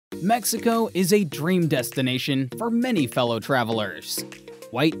Mexico is a dream destination for many fellow travelers.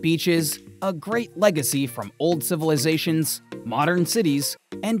 White beaches, a great legacy from old civilizations, modern cities,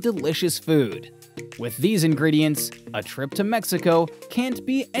 and delicious food. With these ingredients, a trip to Mexico can't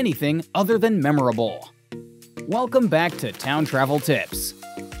be anything other than memorable. Welcome back to Town Travel Tips.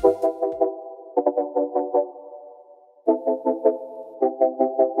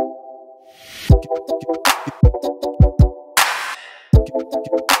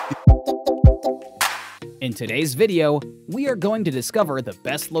 In today's video, we are going to discover the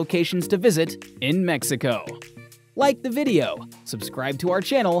best locations to visit in Mexico. Like the video, subscribe to our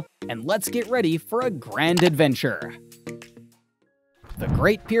channel, and let's get ready for a grand adventure. The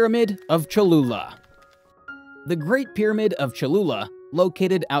Great Pyramid of Cholula. The Great Pyramid of Cholula,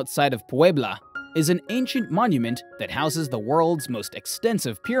 located outside of Puebla, is an ancient monument that houses the world's most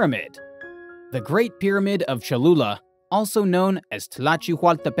extensive pyramid. The Great Pyramid of Cholula, also known as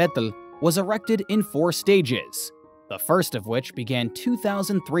Tlachihualtepetl, was erected in 4 stages, the first of which began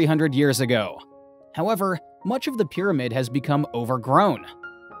 2,300 years ago. However, much of the pyramid has become overgrown.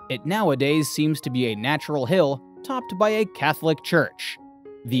 It nowadays seems to be a natural hill topped by a Catholic church.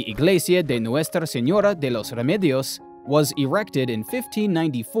 The Iglesia de Nuestra Señora de los Remedios was erected in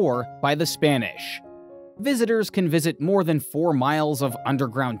 1594 by the Spanish. Visitors can visit more than 4 miles of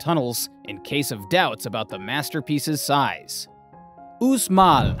underground tunnels in case of doubts about the masterpiece's size.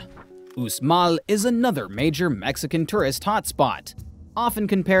 Uxmal. Uxmal is another major Mexican tourist hotspot, often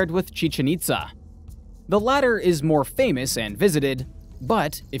compared with Chichen Itza. The latter is more famous and visited,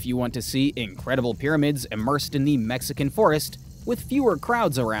 but if you want to see incredible pyramids immersed in the Mexican forest with fewer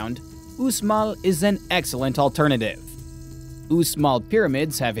crowds around, Uxmal is an excellent alternative. Uxmal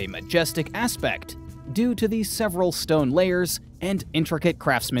pyramids have a majestic aspect due to the several stone layers and intricate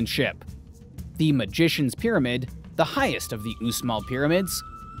craftsmanship. The Magician's Pyramid, the highest of the Uxmal pyramids,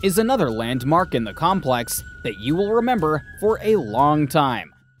 is another landmark in the complex that you will remember for a long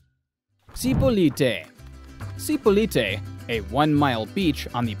time. Zipolite. Zipolite, a 1-mile beach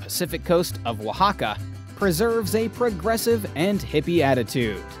on the Pacific coast of Oaxaca, preserves a progressive and hippie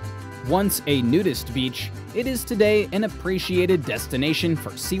attitude. Once a nudist beach, it is today an appreciated destination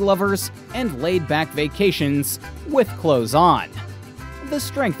for sea lovers and laid-back vacations with clothes on. The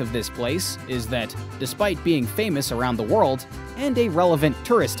strength of this place is that, despite being famous around the world and a relevant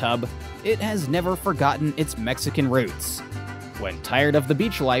tourist hub, it has never forgotten its Mexican roots. When tired of the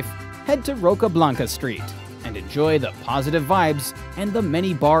beach life, head to Roca Blanca Street and enjoy the positive vibes and the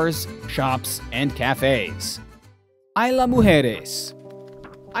many bars, shops, and cafes. Isla Mujeres.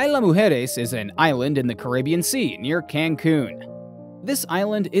 Isla Mujeres is an island in the Caribbean Sea near Cancun. This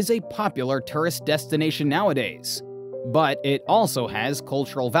island is a popular tourist destination nowadays, but it also has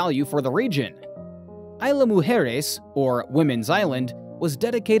cultural value for the region. Isla Mujeres, or Women's Island, was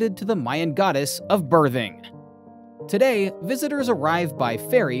dedicated to the Mayan goddess of birthing. Today, visitors arrive by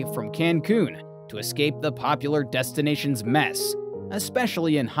ferry from Cancun to escape the popular destination's mess,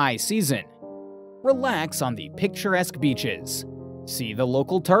 especially in high season. Relax on the picturesque beaches, see the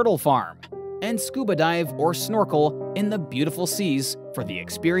local turtle farm, and scuba dive or snorkel in the beautiful seas for the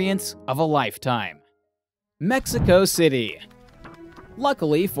experience of a lifetime. Mexico City.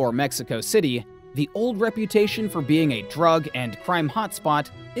 Luckily for Mexico City, the old reputation for being a drug and crime hotspot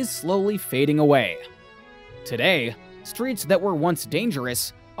is slowly fading away. Today, streets that were once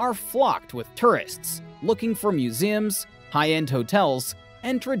dangerous are flocked with tourists looking for museums, high-end hotels,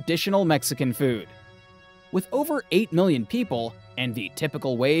 and traditional Mexican food. With over 8 million people and the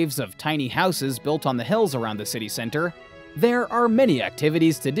typical waves of tiny houses built on the hills around the city center, there are many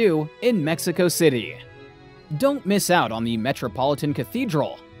activities to do in Mexico City. Don't miss out on the Metropolitan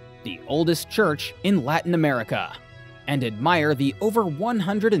Cathedral, the oldest church in Latin America, and admire the over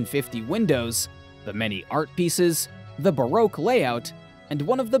 150 windows, the many art pieces, the Baroque layout, and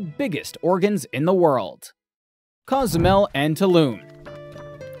one of the biggest organs in the world. Cozumel and Tulum.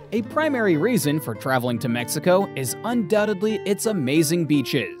 A primary reason for traveling to Mexico is undoubtedly its amazing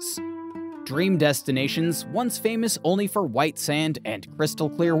beaches. Dream destinations, once famous only for white sand and crystal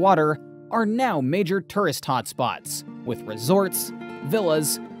clear water, are now major tourist hotspots, with resorts,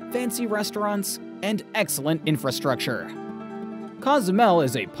 villas, fancy restaurants, and excellent infrastructure. Cozumel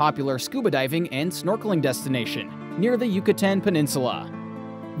is a popular scuba diving and snorkeling destination near the Yucatan Peninsula.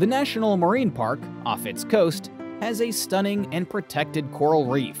 The National Marine Park, off its coast, has a stunning and protected coral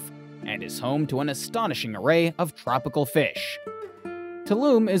reef, and is home to an astonishing array of tropical fish.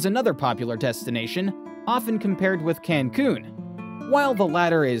 Tulum is another popular destination, often compared with Cancun. While the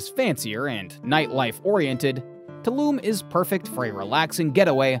latter is fancier and nightlife-oriented, Tulum is perfect for a relaxing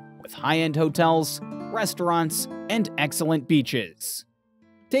getaway with high-end hotels, restaurants, and excellent beaches.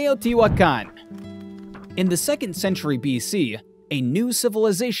 Teotihuacan. In the 2nd century BC, a new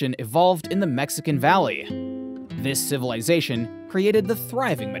civilization evolved in the Mexican Valley. This civilization created the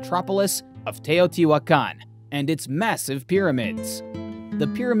thriving metropolis of Teotihuacan and its massive pyramids.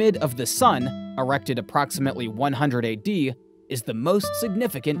 The Pyramid of the Sun, erected approximately 100 AD, is the most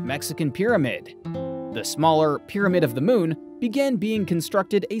significant Mexican pyramid. The smaller Pyramid of the Moon began being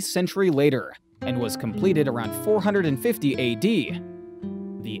constructed a century later and was completed around 450 AD.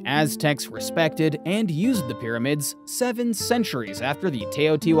 The Aztecs respected and used the pyramids 7 centuries after the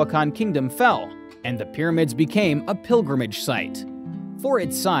Teotihuacan kingdom fell, and the pyramids became a pilgrimage site. For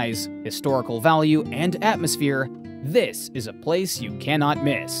its size, historical value, and atmosphere, this is a place you cannot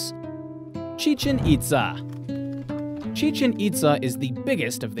miss. Chichen Itza. Chichen Itza is the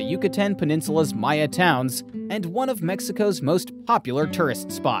biggest of the Yucatan Peninsula's Maya towns and one of Mexico's most popular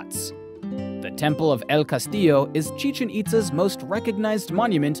tourist spots. The Temple of El Castillo is Chichen Itza's most recognized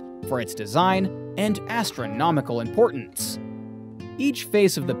monument for its design and astronomical importance. Each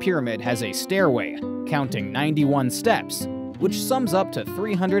face of the pyramid has a stairway, counting 91 steps, which sums up to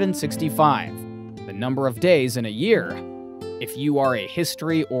 365, the number of days in a year. If you are a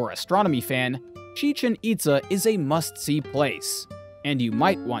history or astronomy fan, Chichen Itza is a must-see place, and you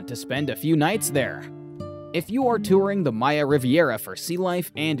might want to spend a few nights there. If you are touring the Maya Riviera for sea life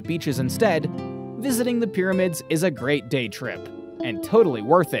and beaches instead, visiting the pyramids is a great day trip, and totally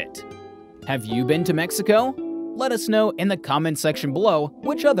worth it. Have you been to Mexico? Let us know in the comment section below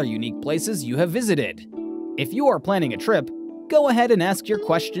which other unique places you have visited. If you are planning a trip, go ahead and ask your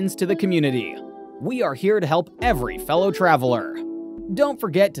questions to the community. We are here to help every fellow traveler. Don't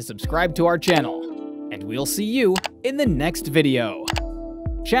forget to subscribe to our channel, and we'll see you in the next video.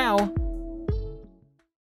 Ciao!